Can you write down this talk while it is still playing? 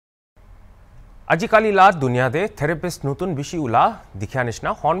আজিকালি লা দুনিয়াতে থেৰাপিস্ট নতুন বেশি উলা দেখিয়া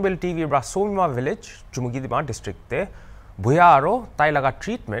নিচিনা হৰ্নবিল টিভি বা সোমিমা ভিলেজ চুমুগিদিমা ডিস্ট্ৰিক্টে ভুয়া আৰু তাই লাগা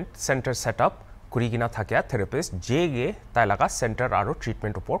ট্ৰিটমেন্ট সেন্টাৰ সেট আপ কৰি কিনা থাকে থেৰাপিস্ট জেগে তাই লাগা সেন্টাৰ আৰু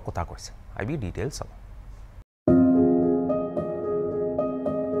ট্ৰিটমেন্ট ওপৰ কথা কৈছে আইবি ডিটেইলস হ'ব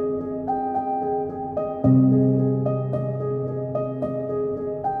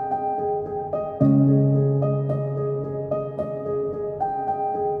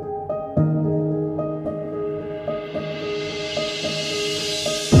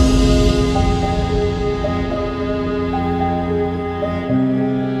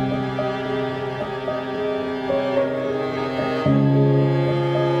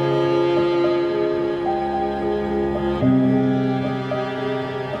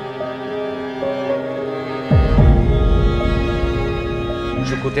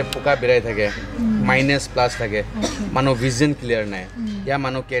চকুতে পোকা বেৰাই থাকে মাইনাস প্লাস থাকে মানো ভিজন ক্লিয়াৰ নাই ইয়া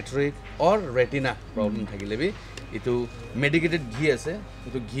মানো কেটৰিক অৰ ৰেটিনা প্ৰবলেম থাকিলে বি ইটো মেডিকেটেড ঘি আছে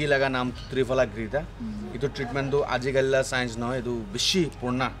ইটো ঘি লাগা নাম ত্ৰিফলা গ্ৰীটা ইটো ট্ৰিটমেন্টটো আজিকালিলা সায়েন্স নহয় ইটো বেছি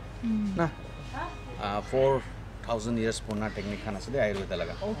পুৰণা না 4000 ইয়াৰ্স পুৰণা টেকনিক খান আছে আয়ুৰ্বেদ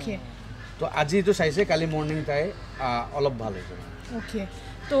লাগা ওকে তো আজি ইটো চাইছে কালি মর্নিং তাই অলপ ভাল হৈছে ওকে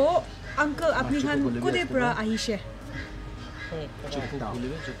তো আঙ্কেল আপনি খান কোদে পৰা আহিছে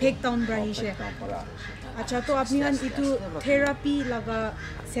Phek town brahi she acha to apni han itu therapy laga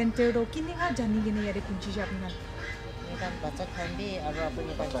center do kini ga jani gine yare kunchi she apni han kan bacha khan bi aro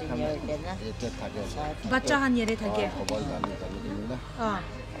apni continue dena bacha han yare thake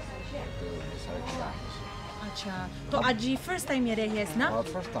acha to aji first time yare yes na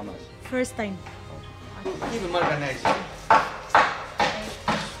first time ki bimar kana aise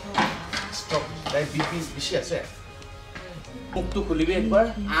stop dai bp bishi ase মুক্ত খুলিবি একবার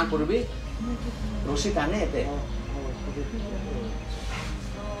আ করবি রশি টানে এতে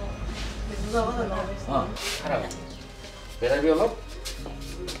হ্যাঁ খারাপ বেরাবি অলপ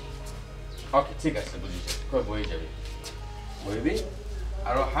ওকে ঠিক আছে বুঝিছে কই বই যাবি বইবি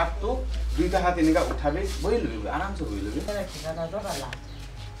আর হাতটো দুইটা হাত এনেকা উঠাবি বই লবি আরামসে বই লবি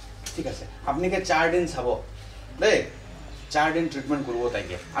ঠিক আছে আপনি কে 4 দিন চাবো দেই 4 দিন ট্রিটমেন্ট করব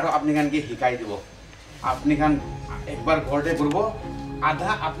তাইকে আর আপনি কান কি হিকাই দিব আপনি খান একবার ঘরতে করব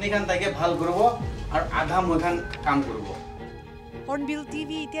আধা আপনি খান তাইকে ভাল করব আর আধা মই খান কাম করব Hornbill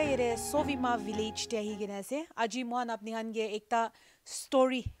TV ইতিয়া এরে সোভিমা ভিলেজ তে হি গনে আছে আজি মহান আপনি খান গে একটা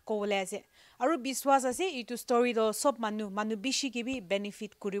স্টোরি কোলে আছে আর বিশ্বাস আছে ইটু স্টোরি দো সব মানু বেশি কি বি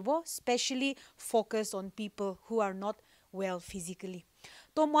বেনিফিট করিব specially focus on people who are not well physically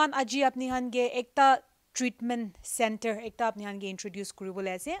তো মহান আজি আপনি খান গে একটা treatment center ekta apni han ge introduce kuribole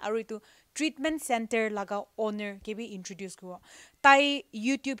ase aru itu treatment center laga owner ke bi introduce kuro tai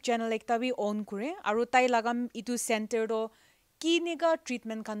youtube channel ekta bi on kure aru tai laga itu center do kinega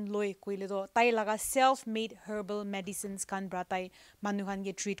treatment kan loi koile do tai laga self made herbal medicines kan bra tai manu han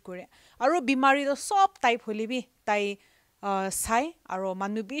ge treat kore aru bimari do sob type holi bi tai sai aru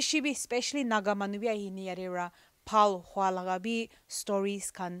manu bishi bi especially naga manu bi ahini yarera phal hwa laga bi stories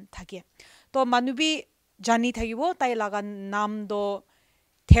kan thake to manu bi jani thakibo tai laga naam do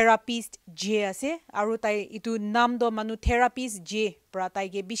therapist j ase aru tai itu naam do manu therapist j pra tai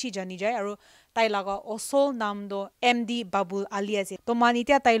ge bishi jani jai aru tai laga osol naam do md babul ali ase to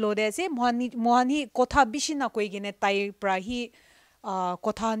manitia tai lode ase mohani kotha bishi na koi gene tai pra hi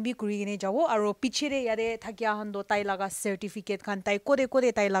kotha han bi kuri gene jabo aru pichire yare thakya han do tai laga certificate khan tai kode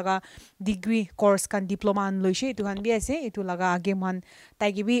tai laga degree course kan diploma an loise itu han bi ase itu laga age man tai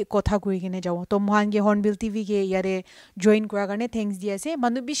gi bi kotha kuri gene jabo to mohan ge hornbill tv ge yare join kora garne thanks di ase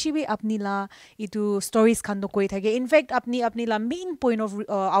manu bishi bi apni la itu stories khan do koi thake in fact apni la main point of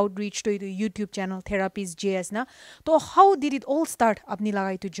outreach to itu youtube channel therapist js na to how did it all start apni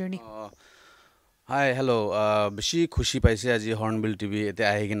laga itu journey hi hello' বেছি খুশি পাইছে আজি hornbill TV এতে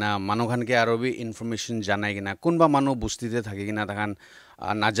আহি কিনা মানুহখানকে আৰু B information জানাই কিনা কোনবা মানুহ বস্তিতে থাকি কিনা তাখান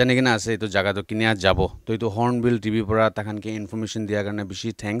নাজানি কিনা আছে এইটো জাগাটো কিনিয়া যাব তো এইটো হৰ্ণবিল টিভিৰ পৰা তাখানকে ইনফৰমেশ্যন দিয়াৰ কাৰণে বেছি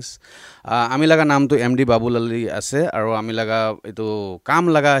থেংকছ আমি লগা নামটো এমডি বাবুল আলী আছে আৰু আমি লগা এইটো কাম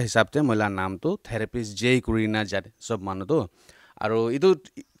লগা হিচাপতে মইলা নামটো থেৰাপিষ্ট জে কৰি না যায় সব মানুহটো আৰু এইটো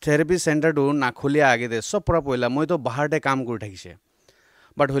থেৰাপিষ্ট চেণ্টাৰটো নাখলিয়া আগেতে সব পৰা পইলা মইতো বাহাৰতে কাম কৰি থাকিছে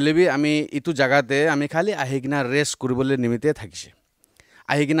বাট হলে বি আমি ইটো জাগাতে আমি খালি আহি কিনা ৰেষ্ট কৰিবলৈ নিমিতে থাকিছে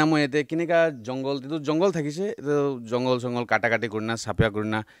আহি কিনা মই এতে কিনেকা জংগল থাকিছে জংগল কাটা কৰিনা সাপিয়া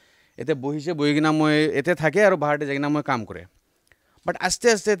কৰিনা এতে বহি কিনা মই এতে থাকে আৰু বাহাৰতে যাই কিনা মই কাম কৰে বাট আস্তে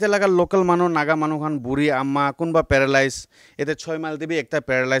এতে লাগা লোকাল মানুহ নাগা মানুহখান বুঢ়ী আম্মা কোনবা পেৰালাইজ এতে 6 মাইল দিবি একটা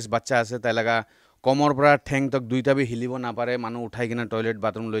পেৰালাইজ বাচ্চা আছে তাই লাগা কমৰ পৰা ঠেং তক দুইটা বি হিলিব নাপাৰে মানুহ উঠাই কিনা টয়লেট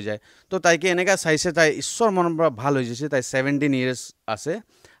বাথৰুম লৈ যায় তো তাইকে এনেকা চাইছে তাই ঈশ্বৰ মনৰ পৰা ভাল হৈ গৈছে তাই 17 ইয়াৰ্স আছে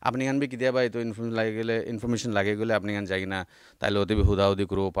আপুনি গান বি কেতিয়াবা এইটো ইনফৰমেশ্যন লাগে গ'লে আপুনি গান যাই কিনা তাই লগতে বি হুদাহুদি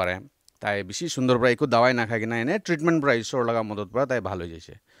কৰিব পাৰে তাই বেছি সুন্দৰ পৰা একো দাৱাই নাখাই কিনা এনে ট্ৰিটমেণ্ট পৰা ঈশ্বৰ লগা মদত পৰা তাই ভাল হৈ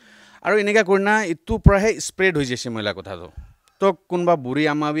গৈছে আৰু এনেকা কৰি না ইটো পৰাহে স্প্ৰেড হৈ গৈছে মহিলা কথাটো তো কোনোবা বুঢ়ী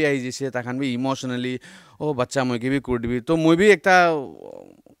আমা বি আহি গৈছে তাখান বি ইমোশ্যনেলি বাচ্চা মই কি বি কৰি দিবি তো মই বি একটা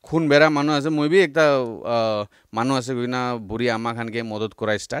খুন বেৰা মানুহ আছে মই বি একটা মানুহ আছে কিনা বুঢ়ী আমা খানকে মদত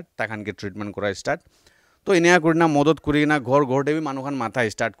কৰাই ষ্টাৰ্ট তাখানকে ট্ৰিটমেণ্ট কৰাই ষ্টাৰ্ট তো এনেকা কৰি না মদত কৰি কিনা ঘৰতে বি মানুহখান মাথা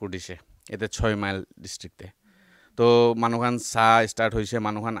ষ্টাৰ্ট কৰি দিছে এতে 6 মাইল ডিষ্ট্ৰিক্টে তো মানুহখান চাহ ষ্টাৰ্ট হৈছে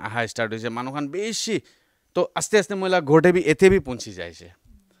মানুহখান আহা ষ্টাৰ্ট হৈছে মানুহখান বেছি তো আস্তে আস্তে মহিলা ঘৰতে বি এতে বি পৌঁছি যাইছে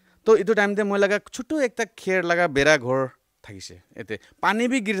তো এইটো টাইমতে মহিলাক ছোট একটা খেৰ লগা বেৰা ঘৰ থাকিছে এতে পানী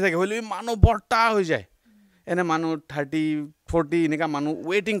বি গিৰি থাকে হলে মানুহ বৰ্তা হৈ যায় এনে মানুহ 30-40 এনেকা মানুহ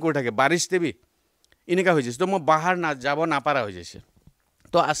ৱেটিং কৰি থাকে বাৰিশতে বি এনেকা হৈ যায় তো মই বাহাৰ না যাব নাপাৰা হৈ যাইছে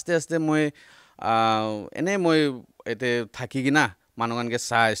তো আস্তে আস্তে মই এনে মই এতে থাকি কিনা মানুহখানকে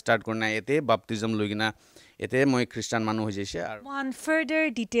চাহ ষ্টাৰ্ট কৰি না এতে বাপটিজম লৈ কিনা এতে মই খ্ৰীষ্টান মানুহ হৈ যাইছে আৰু মান ফাৰ্দাৰ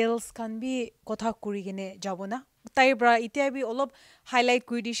ডিটেইলছ খান বি কথা কৰি কিনে যাব না তাইৰ পৰা এতিয়া বি অলপ হাইলাইট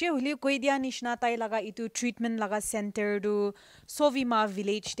কৰি দিছে হলি কৈ দিয়া নিচিনা তাই লগা ইটো ট্ৰিটমেণ্ট লগা চেণ্টাৰটো সভিমা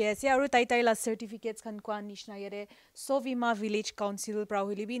ভিলেজতে আছে আৰু তাইলা চাৰ্টিফিকেটছ খান কোৱা নিচিনা ইয়াৰে সভিমা ভিলেজ কাউন্সিল পৰা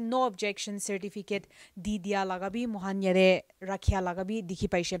হলি বি নো অবজেকশ্যন চাৰ্টিফিকেট দি দিয়া লগা বি মহান ইয়াৰে ৰাখিয়া লগা বি দেখি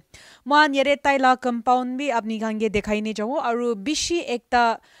পাইছে মহান ইয়াৰে তাইলা কম্পাউণ্ড বি আপুনি গানগে দেখাই নে যাব আৰু বেছি একটা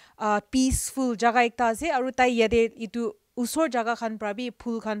পিসফুল জায়গা একটা আছে আৰু তাই ইয়াৰে ইটো usor jaga khan prabi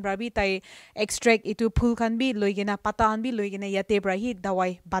phul khan prabi tai extract itu phul khan bi loigena pata an bi loigena yate pra hi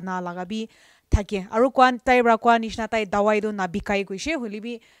dawai bana laga bi থাকে আৰু কোৱান তাই ব্ৰা কোৱা নিচিনা তাই দাৱাই do না বিকাই গৈছে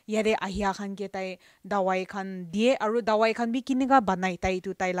হলিবি ইয়াৰে আহিয়া খান কে তাই দাৱাই খান দিয়ে আৰু দাৱাই খান বি কিনেগা বানাই তাই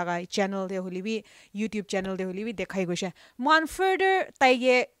টু তাই লাগাই চেনেল দে হলিবি ইউটিউব চেনেল দে হলিবি দেখাই গৈছে মান ফাৰ্দাৰ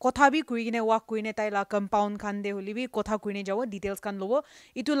তাইগে কথা বি কৰি কিনে ৱাক কৰিনে তাই লা কম্পাউণ্ড খান দে হলিবি কথা কৰিনে যাব ডিটেইলছ খান লব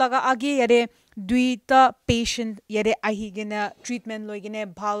ইটো লাগা আগে ইয়াৰে দুইটা পেশেন্ট ইয়াৰে আহি কিনে ট্ৰিটমেণ্ট লৈ কিনে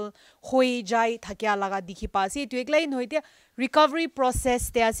ভাল হৈ যায় থাকিয়া লাগা দেখি পাছে ইটো একলাই নহইতে recovery process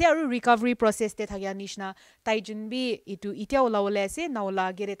te ase aru recovery process te thagya nishna taijun bi itu itia olawole ase na ola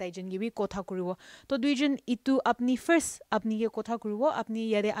gere taijun gi bi kotha kuribo to duijun itu apni first apni ge kotha kuribo apni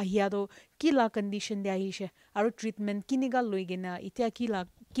yare ahia do kila condition de ahishe aru treatment kiniga loigena itia kila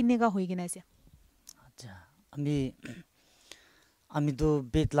kinega hoigena ase acha ami do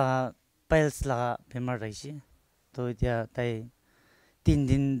betla piles la bemar raise to itia tai 3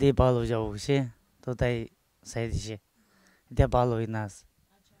 din de balo jao se to tai sai dise dia baloi nas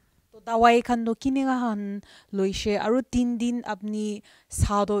to dawai khan do kinega han loise aru 3 din apni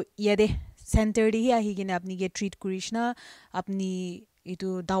sado yede center di ahi gine apni ge treat kurishna apni itu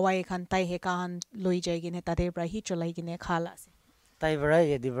dawai khan tai he kan loi jai gine tade pra hi cholai gine khala ase tai bra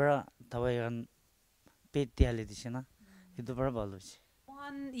yedi bra dawai kan pet diale disena itu bra baloise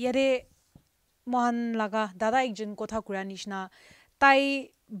mohan laga dada ekjon kotha kura nishna tai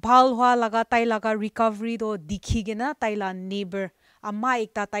ভাল হোৱা লাগা তাই লাগা recovery do দেখি গেনা তাইলা neighbour আমা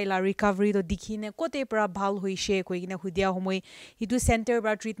একটা তাইলা recovery do দেখি নে কোতে পৰা ভাল হৈছে কৈ কিনে হুদিয়া সময় ইটো চেণ্টাৰ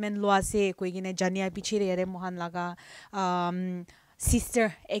বা ট্ৰিটমেণ্ট লো আছে কৈ কিনে জানিয়া পিছৰে এৰে মহান লাগা সিস্টাৰ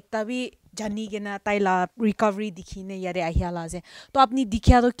একটা বি জানি গেনা তাইলা ৰিকভাৰি দেখি নে ইয়াৰে আহিয়ালা আছে তো আপুনি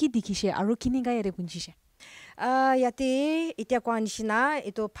দেখিয়া do কি দেখিছে আৰু কিনি গায় এৰে পুঞ্চিছে ইয়াতে এতিয়া কোৱা নিচিনা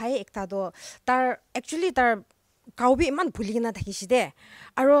এটো ফাই একটা do তাৰ একচুয়ালি তাৰ কাউবি ইমান ভুলিগিনা থাকিছে দে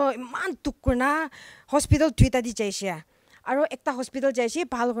আৰু ইমান টুকুৰনা হস্পিটাল দুইটা দি যাইছে আৰু একটা হস্পিটাল যাইছে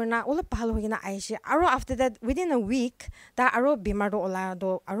ভাল কৰনা অলপ ভাল হৈগিনা আইছে আৰু after that within a week তা আৰু বেমাৰটো ওলা do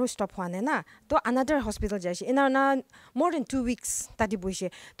আৰু ষ্টপ হোৱা নাই না তো আনাদাৰ হস্পিটাল যাইছে এনা more than 2 weeks তাদি বইছে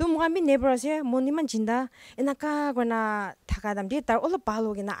তো মই আমি নেবাৰ আছে মনিমান জিন্দা এনেকা কৰনা থাকা দাম দি তাৰ অলপ ভাল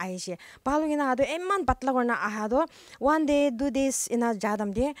হৈগিনা আইছে ভাল হৈগিনা আদো ইমান পাতলা কৰনা আহা do 1 day 2 days এনা যাদাম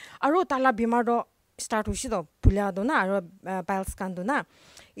দি আৰু তালা বেমাৰটো start hoise do pula do na aro piles kan do na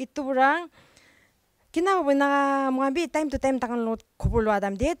itu burang kina wena mo bi time to time takan lot khobor lo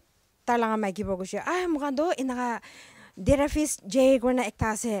adam de talanga mai ki bogose mo kan do ina therapist je gorna ekta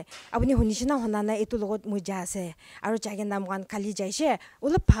ase apni hunisina hona na itu logot mu ja ase aro jagen nam kan khali jaise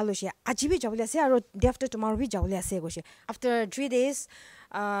ulop bhal hoise aji bi jabule ase aro day after tomorrow bi jabule ase gose after 3 days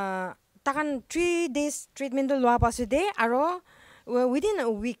takan 3 days treatment lo apase de aro within a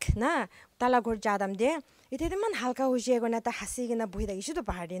week na tala gor jadam de ite man halka hoje gona ta hasi gena boi da isu to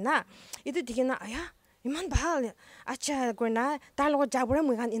bahari na itu dikena aya ইমান ভাল আচ্ছা কইনা তাৰ লগত যাবৰে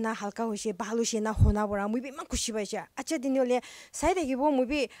মই গান ইনা হালকা হৈছে ভাল হৈছে না হোনা বৰা মই ইমান খুশি পাইছে আচ্ছা দিনলে চাই থাকিব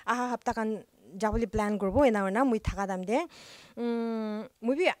মই আহা সপ্তাহ কান যাবলৈ প্ল্যান করব এনা না মই থাকা দাম দে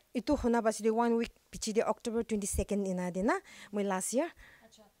মই ইটো হোনা পাছি 1 উইক পিছি দে অক্টোবৰ 22 ইনা দিনা মই লাস্ট ইয়াৰ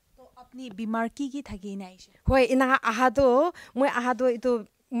আচ্ছা তো আপনি বিমাৰ কি থাকি না আইছে হয় ইনা আহাদো ইটো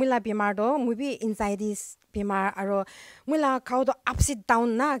মুলা বেমাৰ দ মুবি এনজাইটিস বেমাৰ আৰু মুলা খাও দ আপসিট ডাউন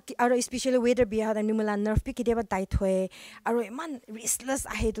না আৰু স্পেশালি ওয়েদাৰ বিয়া হদা মুলা নাৰ্ভ পি কেতিয়াবা টাইট হয় আৰু ইমান ৰেষ্টলেস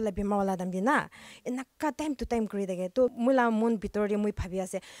আহে তোলা বেমাৰ ওলা দাম দিনা এনেকা টাইম টু টাইম কৰি থাকে তো মুলা মন ভিতৰতে মই ভাবি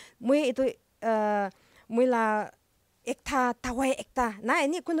আছে মই এটো মুলা একটা তাৱাই একটা না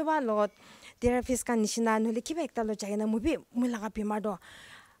এনি কোনোবা লগত থেৰাপিষ্ট কান নিচিনা নহলে কিবা একটা লৈ যায় না মুবি মুলা বেমাৰ দ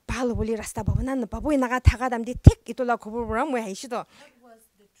ভাল বুলি ৰাস্তা পাব না নাপাব এনেকা থাকা দাম দি ঠিক ইটোলা খবৰ পৰা মই আহিছো তো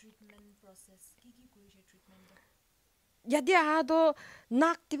ইয়াতে আহাতো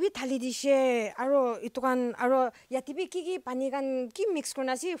নাক টিভি ঢালি দিছে আৰু ইটোকান আৰু ইয়াতে কি পানী কান কি মিক্স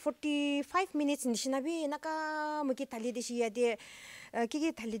কৰনা আছে 45 মিনিটছ নিচিনাবি এনেকা মই ঢালি দিছে ইয়াতে কি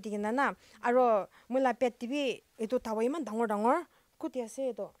ঢালি দি কিনা না আৰু মুলা পেট টিভি এইটো তাৱা ইমান ডাঙৰ কুটি আছে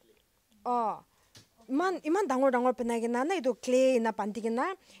এইটো ইমান ডাঙৰ পেনাই কিনা না এইটো ক্লে না পান্তি কিনা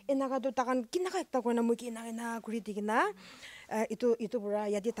এনেকাটো তাকান কিনাকা একটা কৰনা মই কিনা কৰি দি কিনা itu pura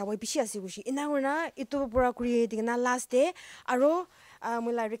yadi tawai bishi asi gushi inaguna itu pura kuri digna last day aro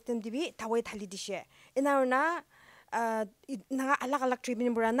mula rectum dibi tawai thali dishe inaguna na alag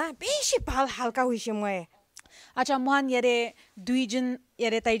treatment pura na bishi bhal halka hoise moi acha mohan yare duijin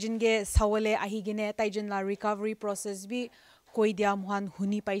yare taijin ge sawale ahi gine taijin la recovery process bi koi dia mohan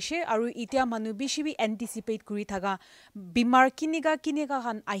huni paise aru itia manu bishi bi anticipate kuri thaga bimar kiniga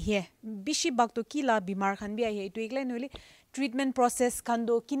khan ahe bishi bakto kila bimar khan bi ahe itu eklai noli treatment process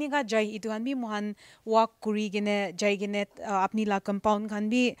khando kiniga jai itu han bi mohan walk kuri gene jai gene apni la compound khan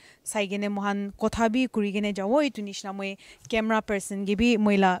bi sai gene mohan kotha bi kuri gene jawo itu nishna moi camera person ge bi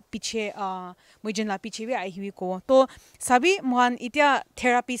moila piche moi jin la piche bi ai hi ko to sabi mohan itia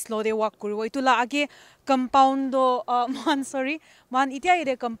therapist lo de walk kuri itu la age compound do mohan itia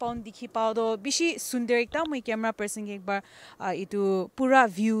ire compound dikhi pao do bishi sunder ekta moi camera person ge ekbar itu pura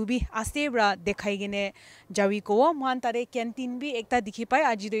view bi aste bra dekhai gene jawi ko mohan tare canteen bi ekta dikhi pai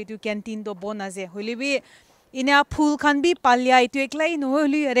aji do itu canteen do bon aje holi bi ina phul khan bi palya itu eklai no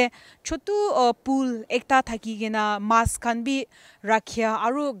holi are chotu pool ekta thaki gena mas khan bi rakhya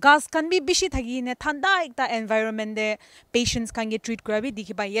aru gas khan bi bishi thaki ne thanda ekta environment de patients khan ge treat kora bi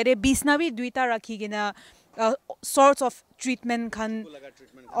dikhi pai yare bisna bi duita rakhi gena sorts of treatment khan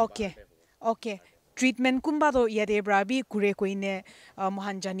okay treatment kumba do yare bra bi kure koine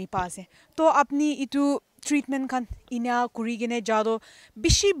mohan jani pase to apni itu treatment khan ina kuri gene jado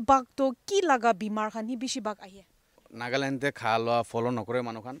bishi bag to ki laga bimar khan hi bishi bag ahe Nagaland খাওয়া ফলো নকৰে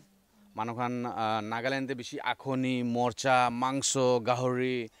মানুহখান নাগালেণ্ডে বেছি আখনি মৰচা মাংস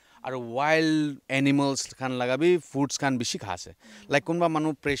গাহৰি আৰু wild animals খান লাগাবি foods খান বেছি খাছে like কোনবা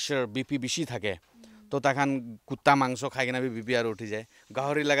মানুহ প্ৰেছাৰ বিপি বেছি থাকে তো তাখান কুত্তা মাংস খাই কিনা বিপি আৰু উঠি যায়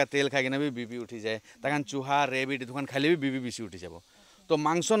গাহৰি লাগা তেল খাই কিনা বিপি উঠি যায় তাখান চুহা ৰেবিট দুখান খালি বিপি বেছি উঠি যাব তো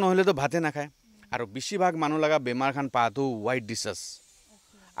মাংস নহলে তো ভাতে নাখায় আৰু বেছিভাগ মানুহ লাগা বেমাৰ খান পাতো হোৱাইট ডিসেস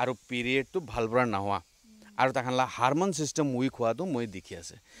আৰু পিৰিয়ড তো ভালবৰা নহোৱা আৰু তাখানলা হাৰমোন সিস্টেম উইক হোৱাটো মই দেখি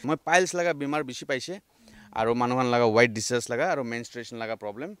আছে মই পাইলছ লাগা বেমাৰ বেছি পাইছে আৰু মানুহখান লাগা হোৱাইট ডিসেস লাগা আৰু মেনস্ট্ৰুয়েশন লাগা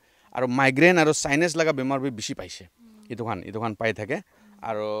প্ৰবলেম আৰু মাইগ্ৰেন আৰু সাইনাস লাগা বেমাৰ বেছি পাইছে ইটোখান পাই থাকে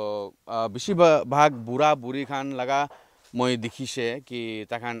আৰু বেছি ভাগ বুঢ়া বুঢ়ী খান লাগা মই দেখিছে কি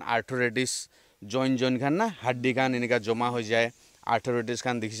তাখান আৰ্থৰাইটিছ জইন খান না হাড্ডি খান এনেকা জমা হৈ যায় আৰ্থৰাইটিছ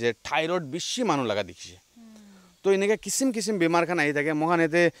খান দেখিছে থাইৰয়েড বেছি মানুহ লাগা দেখিছে তো এনেকা কিসিম বেমাৰ খান আহি থাকে মহান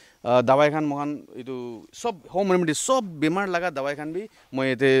এতে দৱাই খান মহান ইটো সব হোম ৰেমেডি সব বেমাৰ লাগা দৱাই খান বি মই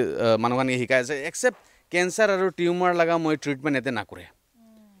এতে মানুহখান শিকাই আছে এক্সেপ্ট কেন্সাৰ আৰু টিউমাৰ লাগা মই ট্ৰিটমেন্ট এতে না কৰে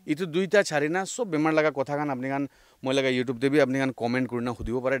ইটো দুইটা ছাৰিনা সব বেমাৰ লাগা কথা খান আপনি খান মই লাগা ইউটিউব দেবি আপনি খান কমেন্ট কৰি না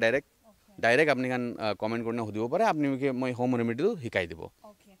সুধিব পাৰে ডাইৰেক্ট আপনি খান কমেন্ট কৰি না সুধিব পাৰে আপনি মই হোম ৰেমেডি শিকাই দিব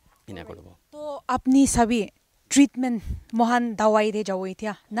ইনা কৰিব তো আপনি সবি treatment mohan dawai de jawo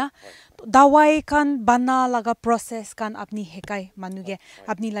itia na dawai kan bana laga process kan apni hekai manuge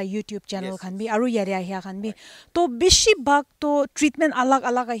apni la youtube channel khan bi aru yare ahia khan bi to bishi bag to treatment alag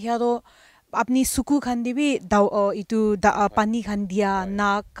ahia do apni suku khan dibi itu pani khan dia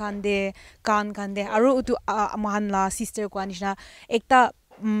nak khan de kan khan de aru utu mohan la sister ko anishna ekta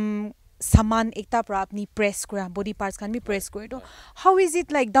saman ekta pra apni press kora body parts khan bi press kore to how is it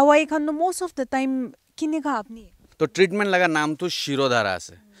like dawai khan no most of the time किनेगा आपनी तो treatment लगा नाम तो शिरोधारा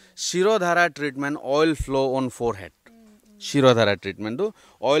আছে shirodhara treatment oil flow on forehead shirodhara treatment तो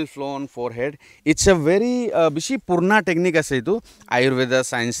oil flow on forehead it's a very बेसी पुराना technique আছে এটো আয়ুর্বেদ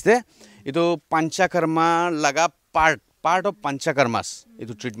সায়েন্স তে এইটো পাঞ্চাকৰ্মা লাগা পাৰ্ট অফ পাঞ্চাকৰ্মাছ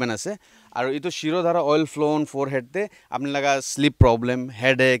এইটো ট্ৰিটমেণ্ট আছে আৰু এইটো শিৰোধাৰা অইল ফ্লো অন ফৰহেডতে আপুনি লাগা slip problem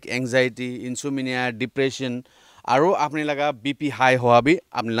headache anxiety insomnia depression আৰু আপুনি লাগা বিপি হাই হোৱা বি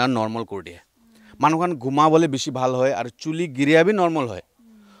আপুনি লাগা নৰ্মেল কৰি দিয়ে মানুহখন ঘুমাবলৈ বেছি ভাল হয় আৰু চুলি গিৰিয়া বি নৰ্মেল হয়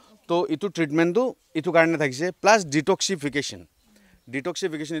তো এইটো ট্ৰিটমেণ্টটো এইটো কাৰণে থাকিছে প্লাছ ডিটক্সিফিকেশ্যন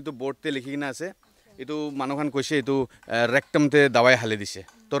এইটো বৰ্ডতে লিখি কিনে আছে এইটো মানুহখন কৈছে এইটো ৰেক্টমতে দাৱাই হালি দিছে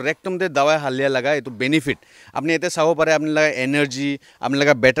তো ৰেক্টমতে দাৱাই হালিয়া লাগা এইটো বেনিফিট আপুনি এতে চাব পাৰে আপুনি লাগা এনাৰ্জি আপুনি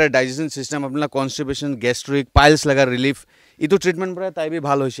লাগা বেটাৰ ডাইজেশ্যন সিস্টেম আপুনি লাগা কনষ্টিপেশ্যন গেষ্ট্ৰিক পাইলছ লাগা ৰিলিফ এইটো ট্ৰিটমেণ্ট পৰা তাই বি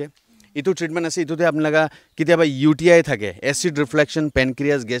ভাল হৈছে এইটো ট্ৰিটমেণ্ট আছে এইটোতে আপুনি লাগা কেতিয়াবা ইউটিআই থাকে acid reflection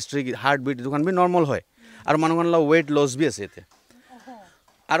pancreas gastric heartbeat এইটোখন B normal হয় আৰু মানুহখন লাগা ৱেইট লছ বি আছে এতে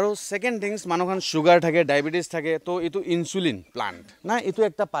আৰু সেকেন্ড থিংস মানুহখন সুগাৰ থাকে ডায়াবেটিস থাকে তো এইটো ইনসুলিন প্লান্ট না এইটো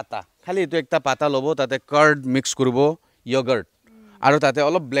একটা পাতা খালি এইটো একটা পাতা লব তাতে কাৰ্ড মিক্স কৰিব ইয়গাৰ্ট আৰু তাতে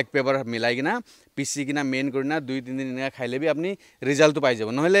অলপ ব্লেক পেপাৰ মিলাই কিনা পিচি কিনা মেইন কৰিনা 2-3 দিন খাইলে বি আপুনি ৰিজাল্টটো পাই যাব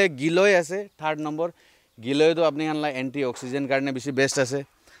নহলে গিলয় আছে থাৰ্ড নম্বৰ গিলয়টো আপুনি খান লাগা এন্টি অক্সিজেন কাৰণে বেছি বেষ্ট আছে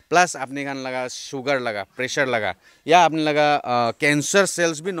প্লাস আপুনি খান লাগা সুগাৰ লাগা প্ৰেছাৰ লাগা ইয়া আপুনি লাগা ক্যান্সাৰ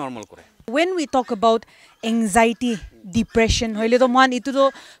সেলস বি নৰ্মেল কৰে when we talk about anxiety depression hoile to man itu to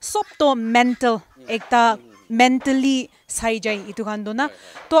sob to mental ekta mentally sai jai itu kan do na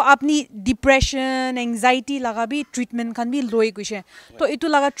to apni depression anxiety laga bi treatment kan bi loi guise to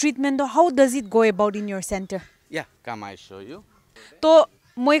itu laga treatment to how does it go about in your center yeah come I show you to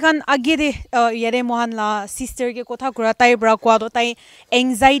moi kan age de yare mohan la sister ke kotha kura tai bra kwa do tai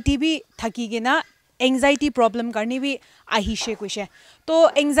anxiety bi thaki gena anxiety problem karni bi ahishe kuise to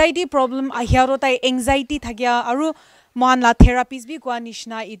anxiety problem ahiaro tai anxiety thagya aru mohan la therapist bi kwa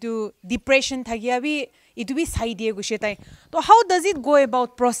nishna itu depression thagya bi itu bi sai die guise tai to how does it go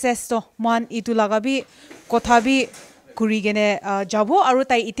about process to mohan itu laga bi kotha bi kuri gene jabo aru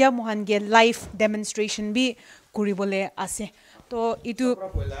tai itia mohan ge live demonstration bi kuribole ase to itu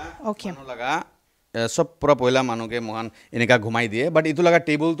okay laga সব পুরা পয়লা মানুকে মহান এনেকা ঘুমাই দিয়ে বাট ইটো লাগা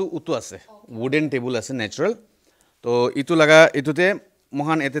table তো উতু আছে উডেন টেবুল আছে ন্যাচারাল তো ইটো লাগা ইটোতে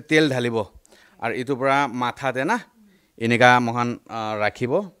মহান এতে তেল ঢালিব আর ইটো পুরা মাথাতে না এনেকা মহান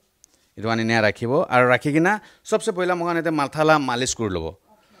রাখিব ইটো আনি রাখিব আর রাখি কিনা সবসে পয়লা মহান এতে মাথালা মালিশ কৰি লব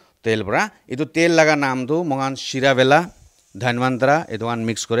তেল পুরা ইটো তেল লাগা নামটো মহান শিরাবেলা ধনবন্তরা ইটো আন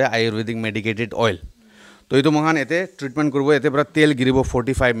মিক্স করে আয়ুর্বেদিক মেডিকেটেড অয়েল তো ইটো মহান এতে ট্রিটমেন্ট করব এতে পুরা তেল গিরিব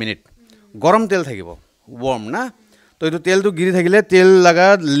 45 মিনিট গরম তেল থাকিব ওয়ার্ম না তো এইটো তেলটো গিৰি থাকিলে তেল লাগা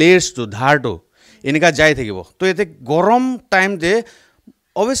লেয়াৰটো ধাৰটো এনেকা যাই থাকিব তো এতে গরম টাইমতে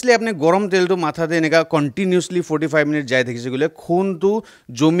অবভিয়াসলি আপনি গরম তেলটো মাথাতে এনেকা কন্টিনিউয়াসলি 45 মিনিট যাই থাকিছে গলে খুনটো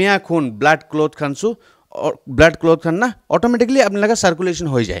জমিয়া খুন ব্লাড ক্লট খান না অটোমেটিক্যালি আপনি লাগা সার্কুলেশন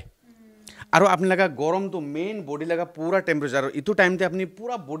হৈ যায় আৰু আপনি লাগা গৰমটো মেইন বডি লাগা পুৰা টেম্পাৰেচাৰ ইটো টাইমতে আপনি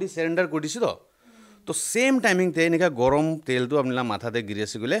পুৰা বডি সাৰেন্ডাৰ কৰি দিছে তো সেম টাইমিং তে এনেকা গৰম তেলটো আপনিলা মাথাতে গিৰি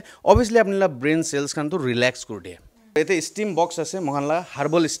আছে গলে অবভিয়াসলি আপনিলা ব্ৰেন সেলস খান তো ৰিল্যাক্স কৰি দিয়ে এতে স্টিম বক্স আছে মহানলা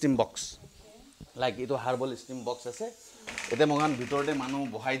হার্বল স্টিম বক্স লাইক ইটো হার্বল স্টিম বক্স আছে এতে মহান ভিতৰতে মানুহ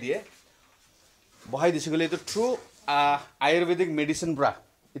বহাই দিছে গলে ইটো থ্ৰু আয়ুৰ্বেদিক মেডিসিন পৰা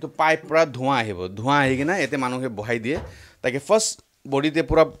ইটো পাইপ পৰা ধোঁৱা আহি কিনা এতে মানুহে বহাই দিয়ে তাকে ফার্স্ট বডিতে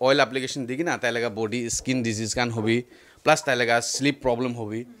পুরা অয়েল অ্যাপ্লিকেশন দি কিনা তাই লাগা বডি স্কিন ডিজিজ কান হবি প্লাস তাই লাগা স্লিপ প্রবলেম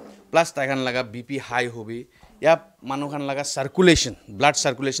হবি প্লাস তাইখান লাগা বিপি হাই হবি ইয়া মানুহখান লাগা সার্কুলেশন ব্লাড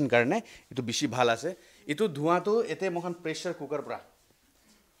সার্কুলেশন কাৰণে ইটো বেছি ভাল আছে ইটো ধোঁৱাটো এতে মখান প্ৰেসাৰ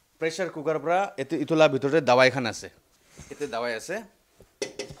কুকাৰ পৰা এতে ইটোলা ভিতৰতে দাৱাই খান আছে এতে দাৱাই আছে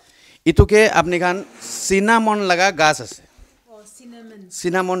ইটোকে আপনি খান সিনামন লাগা গাছ আছে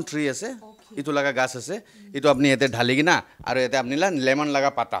সিনামন ট্রি আছে ইটো লাগা গাছ আছে ইটো আপনি এতে ঢালি কিনা আৰু এতে আপনিলা লেমন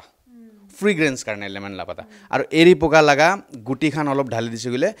লাগা পাতা ফ্ৰিগ্ৰেন্স কাৰণে লেমন লা পাতা আৰু এৰি পোকা লাগা গুটি খান অলপ ঢালি দিছে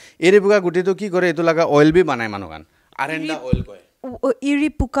গলে এৰি পোকা গুটিটো কি কৰে ইটো লাগা অয়েল বি বানায় মানুহখান আৰেন্ডা অয়েল কয় এৰি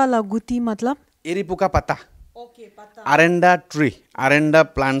পোকা লা গুটি मतलब এৰি পোকা পাতা ओके पाता আরেন্ডা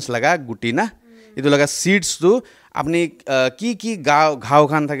প্লান্টস লাগা গুটি না ইটো লাগা সিডস তো আপনি কি ঘাও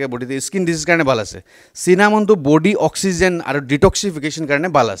খান থাকে বডিতে স্কিন ডিজিজ কাৰণে ভাল আছে সিনামন তো বডি অক্সিজেন আৰু ডিটক্সিফিকেশন কাৰণে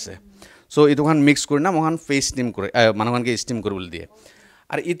ভাল আছে সো ইটো খান মিক্স কৰি না মহান ফেস স্টিম কৰে মানুহখানকে স্টিম কৰিবলৈ দিয়ে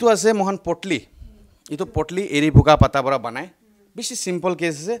আৰ ইটো আছে মহান পটলি এৰি পোকা পাতা পৰা বানায় বেছি সিম্পল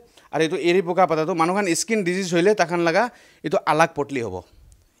কেস আছে আৰ ইটো এৰি পোকা পাতাটো মানুহখান স্কিন ডিজিজ হইলে তাখান লাগা ইটো আলাগ পটলি হ'ব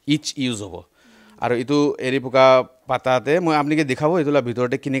ইচ ইউজ হ'ব আর ইটো এৰি পোকা পাতাতে মই আপনাকে দেখাবো ইটোলা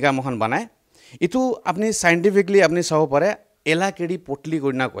ভিতৰতে কিনিকা মহান বানায় ইটো আপনি সাইন্টিফিকলি আপনি চাব পাৰে এলাকেৰি পটলি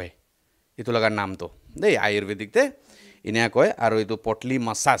কইনা কয় ইটো লাগা নামটো দেই আয়ুৰ্বেদিকতে ইনা কয় আৰু ইটো পটলি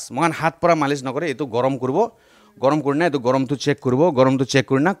মাসাজ মহান হাত পৰা মালিশ নকৰে ইটো গৰম কৰিব গৰম কৰি না তো গৰম তো চেক কৰব গৰম তো চেক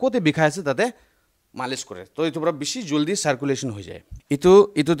কৰি না কোতে বিষায় আছে তাতে মালিশ কৰে তো ইটো পুৰা বেছি জলদি সাৰ্কুলেশন হৈ যায়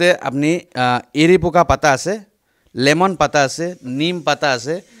ইটোতে আপনি এৰি পোকা পাতা আছে লেমন পাতা আছে নিম পাতা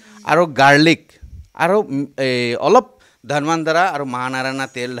আছে আৰু গাৰ্লিক আৰু অলপ ধনমন্দৰা আৰু মহানাৰায়ণা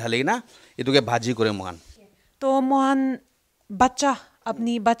তেল ঢালি না ইটোকে ভাজি কৰে মহান তো মহান বাচ্চা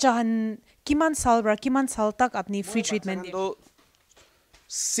আপনি বাচ্চা হান কিমান সাল তক আপনি ফ্রি ট্রিটমেন্ট তো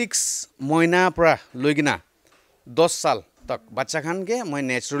 6 মহিনা পৰা লৈ কিনা 10 সাল তক বাচ্চা খানকে মই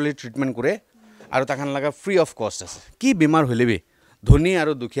ন্যাচাৰালি ট্ৰিটমেন্ট কৰে আৰু তাখান লাগা ফ্ৰি অফ কস্ট আছে কি বেমাৰ হলেবি ধনী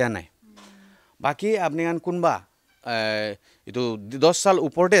আৰু দুখিয়া নাই বাকি আপনি গান কোনবা ইটো 10 সাল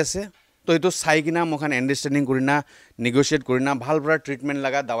ওপৰতে আছে তো ইটো চাই কিনা মখান আন্ডাৰস্ট্যান্ডিং কৰি না নেগোশিয়েট কৰি না ভাল পৰা ট্ৰিটমেন্ট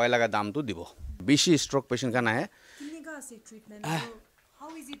লাগা দাৱাই লাগা দামটো দিব বেছি স্ট্ৰোক পেশেন্ট খান আহে কিনেগা আছে ট্ৰিটমেন্ট হাউ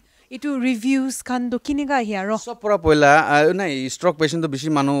ইজ ইট ইটো ৰিভিউজ খান দো কিনেগা হিয়া ৰ সব পৰা পয়লা নাই স্ট্ৰোক পেশেন্ট তো বেছি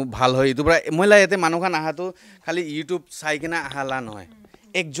মানুহ ভাল হয় ইটো পৰা মইলা এতে মানুহ খান আহাটো খালি ইউটিউব চাই কিনা আহালা নহয়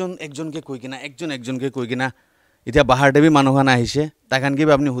একজনকে কৈ কিনা একজনকে কৈ কিনা এতিয়া বাহাৰ দেবি মানুহ খান আহিছে তাখান কি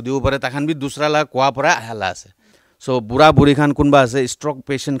আপনি হুদিব পাৰে তাখান বি দুসৰা লা কোৱা পৰা আহালা আছে সো বুঢ়া বুঢ়ী খান কোনবা আছে স্ট্ৰোক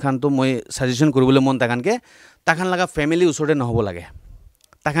পেশেন্ট খান তো মই সাজেশন কৰিবলৈ মন তাখান লাগা ফ্যামিলি ওচৰতে নহব লাগে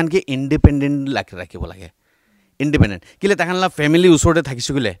তাখান কি ইন্ডিপেন্ডেন্ট ৰাখিব লাগে ইন্ডিপেন্ডেন্ট কিলে তাখান লা ফ্যামিলি ওচৰতে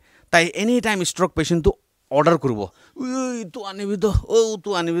থাকিছে গলে তাই এনি টাইম স্ট্ৰোক পেশেন্ট তো অৰ্ডাৰ কৰব তো আনিবি তো তো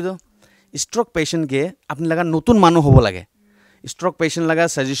আনিবি তো স্ট্ৰোক পেশেন্ট কে আপনি লাগা নতুন মানুহ হ'ব লাগে স্ট্ৰোক পেশেন্ট লাগা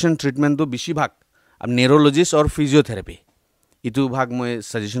সাজেশন ট্রিটমেন্ট তো বেশি ভাগ আর নিউরোলজিস্ট আর ফিজিওথেরাপি ইটো ভাগ মই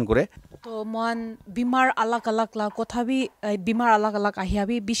সাজেশন করে তো মন বিমার আলাগ আলাগ লা কথা বি বিমার আলাগ আলাগ আহিয়া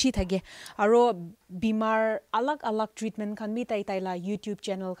বি বেশি থাকে আর বিমার আলাগ আলাগ ট্রিটমেন্ট খান বি তাইলা ইউটিউব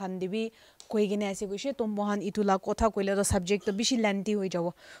চ্যানেল খান দিবি কই গিনে আছে গৈছে তো মহান ইতুলা কথা কইলে তো সাবজেক্ট তো বেশি লেন্থি হৈ যাব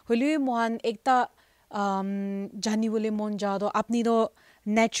হলি মহান একটা জানিবলে মন যা তো আপনি তো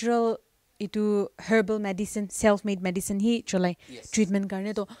ন্যাচারাল इटू herbal medicine self made medicine ही चलाई treatment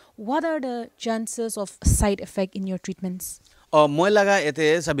करने तो what are the chances of side effect in your treatments moi laga ete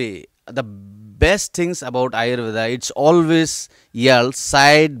sabi the best things about ayurveda it's always yield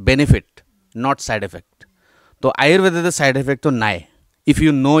side benefit not side effect to ayurveda the side effect to nai if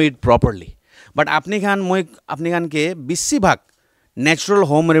you know it properly but apni khan ke bisi bhag natural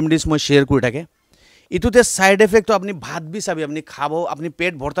home remedies moi share kori thake ইটোতে side effect তো আপনি ভাত B চাবি আপনি খাব আপনি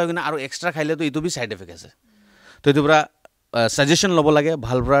পেট ভর্তা হৈ কিনা আৰু এক্সট্ৰা খাইলে তো ইটো বি সাইড এফেক্ট আছে তো ইটো পৰা সাজেশন লব লাগে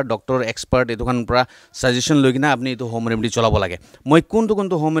ভাল পৰা ডক্টৰ এক্সপাৰ্ট ইটোখান পৰা সাজেশন লৈ কিনা আপনি ইটো হোম রেমেডি চলাব লাগে মই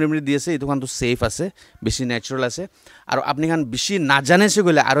কোনটো হোম রেমেডি দি আছে ইটোখান তো সেফ আছে বেশি ন্যাচারাল আছে আৰু আপনি খান বেশি না জানেছে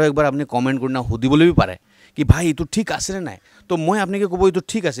গলে আৰু একবাৰ আপনি কমেন্ট কৰি না হুদিবলৈ বি পাৰে কি ভাই ইটো ঠিক আছে নে নাই তো মই আপনাকে কব ইটো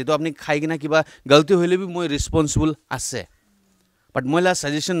ঠিক আছে তো আপনি খাই কিনা কিবা গলতি হইলে বি মই রেসপন্সিবল আছে बट मैं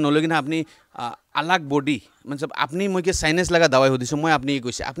सजेशन नलगिना अपनी अलग बॉडी मतलब अपनी मैं के साइनेस लगा दवाई हो दिसे मैं अपनी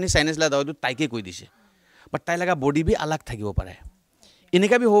कैसे अपनी साइनेस लगा दवाई तो ताइके কৈ दिसे बट ताई लगा बॉडी भी अलग থাকিব পাৰে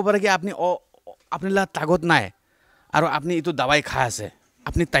এনেকা भी हो পাৰে कि अपनी अपनी ला तागत নাই আৰু আপনি ইটো দवाई খা আছে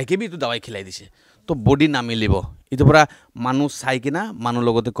আপনি তাইকে भी ইটো দवाई খিলাই দিছে তো বডি না মিলিব ইটো পৰা মানুহ চাই কিনা মানুহ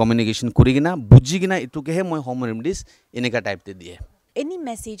লগতে কমিউনিকেশন কৰি কিনা বুজি কিনা ইটোকেহে মই হোম ৰেমেডিজ এনেকা টাইপতে দিয়ে any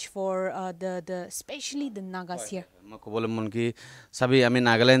message for the especially the Nagas here মই কবলে মন কি সবই আমি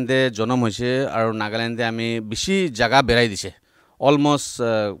নাগাল্যান্ডে জন্ম হইছে আৰু নাগাল্যান্ডে আমি বেশি জায়গা বেৰাই দিছে অলমোস্ট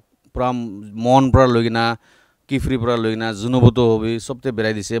পুৰা মন পুৰা লগিনা কিফ্ৰি পুৰা লগিনা জুনবতো হবি সবতে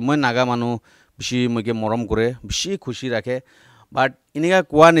বেৰাই দিছে মই নাগা মানুহ বেশি মইকে মৰম কৰে বেশি খুশি ৰাখে বাট ইনিকা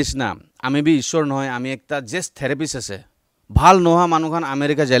কোৱা নিচিনা আমি বি ঈশ্বৰ নহয় আমি একটা জেস্ট থেৰাপিস্ট আছে ভাল নোহা মানুহখান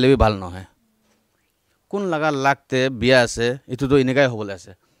আমেৰিকা যাইলেবি ভাল নহয় কোন লাগা লাগতে বিয়া আছে ইটো তো এনেকাই হবলে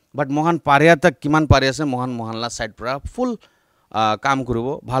আছে বাট মহান পারিয়া তক কিমান পারি আছে মহানলা সাইড পৰা ফুল কাম কৰিব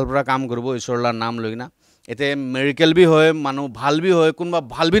ভাল পৰা কাম কৰিব ঈশ্বৰলাৰ নাম লইনা এতে মেডিকেল বি হয় মানুহ ভাল বি হয় কোনবা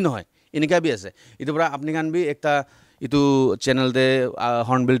ভাল বি নহয় এনেকা বি আছে ইটো পৰা আপনি গান বি একটা ইটো চ্যানেল দে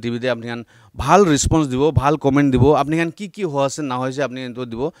হর্নবিল টিভি দে আপনি গান ভাল রেসপন্স দিব ভাল কমেন্ট দিব আপনি গান কি হয় আছে না হইছে আপনি তো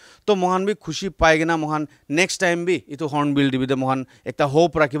দিব তো মহান বি খুশি পাই গিনা মহান নেক্সট টাইম বি ইটো হর্নবিল টিভি দে মহান একটা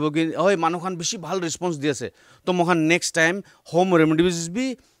হোপ রাখিব কি হয় মানুখান বেশি ভাল রেসপন্স দি আছে তো মহান next time home remedies B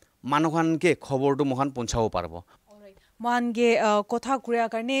মানুখানকে খবৰটো মহান পঞ্চাব পাৰবো মহানগে কথা কুয়া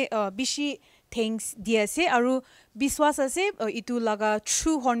কাৰণে বেশি থ্যাঙ্কস দি আছে আৰু বিশ্বাস আছে ইটো লাগা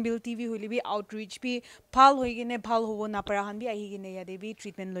থ্ৰু হৰ্নবিল টিভি হইলে বি আউটৰিচ বি ভাল হৈ কিনে ভাল হ'ব না পাৰা হান বি আহি কিনে ইয়াতে বি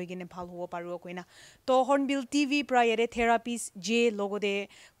ট্ৰিটমেন্ট লৈ কিনে ভাল হ'ব পাৰো কইনা তো হৰ্নবিল টিভি প্ৰায়ৰে থেৰাপিষ্ট যে লগতে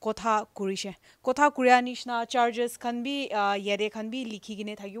কথা কৰিছে কথা কুয়া নিচিনা চাৰ্জেস খান বি ইয়াতে খান বি লিখি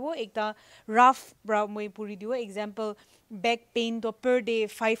কিনে থাকিব একটা ৰাফ মই পুৰি দিও example back pain to per day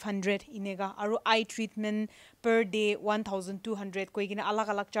 500 inega aru eye treatment per day 1200 koi kina alag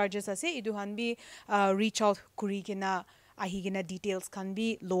alag charges ase idu han bi reach out kuri kina ahi gina details khan bi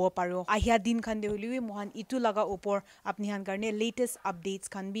lo paro ahia din khan de holiwi mohan itu laga upor apni han karne latest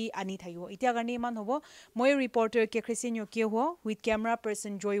updates khan bi ani thayo itia karne man hobo moi reporter ke Christian yo ke ho with camera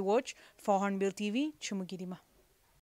person Joy Watch for Hornbill TV chumugidima